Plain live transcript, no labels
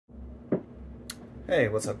Hey,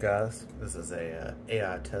 what's up guys? This is a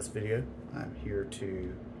AI test video. I'm here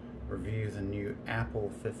to review the new Apple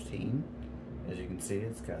 15. As you can see,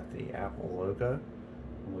 it's got the Apple logo,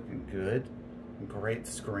 looking good, great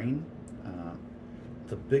screen.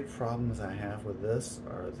 The big problems I have with this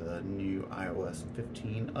are the new iOS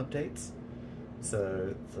 15 updates.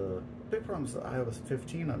 So the big problems with the iOS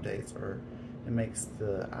 15 updates are it makes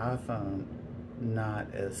the iPhone not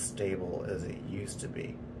as stable as it used to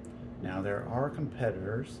be. Now there are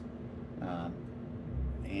competitors,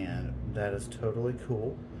 and that is totally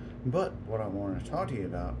cool, but what I want to talk to you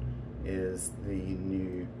about is the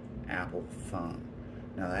new Apple phone.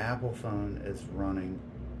 Now the Apple phone is running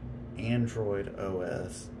Android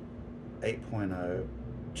OS 8.0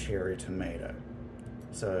 Cherry Tomato.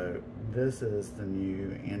 So this is the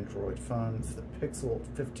new Android phone. It's the Pixel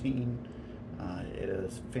 15. It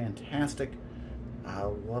is fantastic. I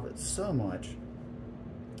love it so much.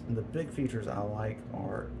 The big features I like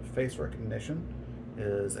are face recognition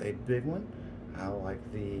is a big one. I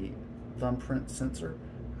like the thumbprint sensor.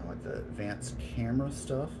 I like the advanced camera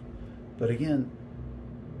stuff. But again,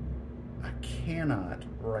 I cannot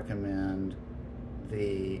recommend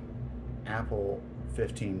the Apple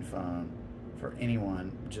 15 phone for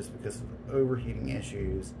anyone just because of overheating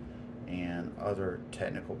issues and other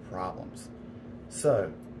technical problems.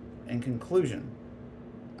 So, in conclusion,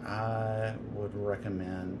 I would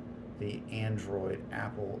recommend the Android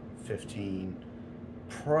Apple 15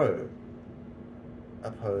 Pro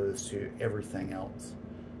opposed to everything else.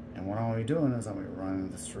 And what I'm going to be doing is I'm going to be running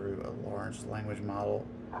this through a large language model,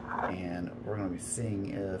 and we're going to be seeing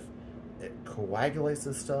if it coagulates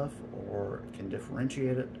this stuff or can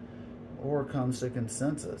differentiate it or comes to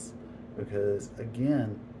consensus. Because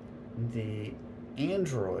again, the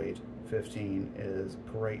Android 15 is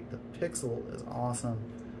great, the Pixel is awesome.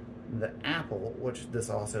 The Apple, which this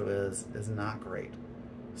also is not great.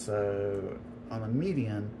 So on the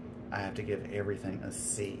median, I have to give everything a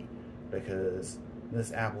C because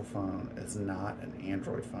this Apple phone is not an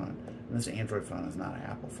Android phone, and this Android phone is not an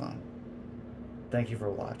Apple phone. Thank you for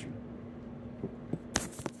watching.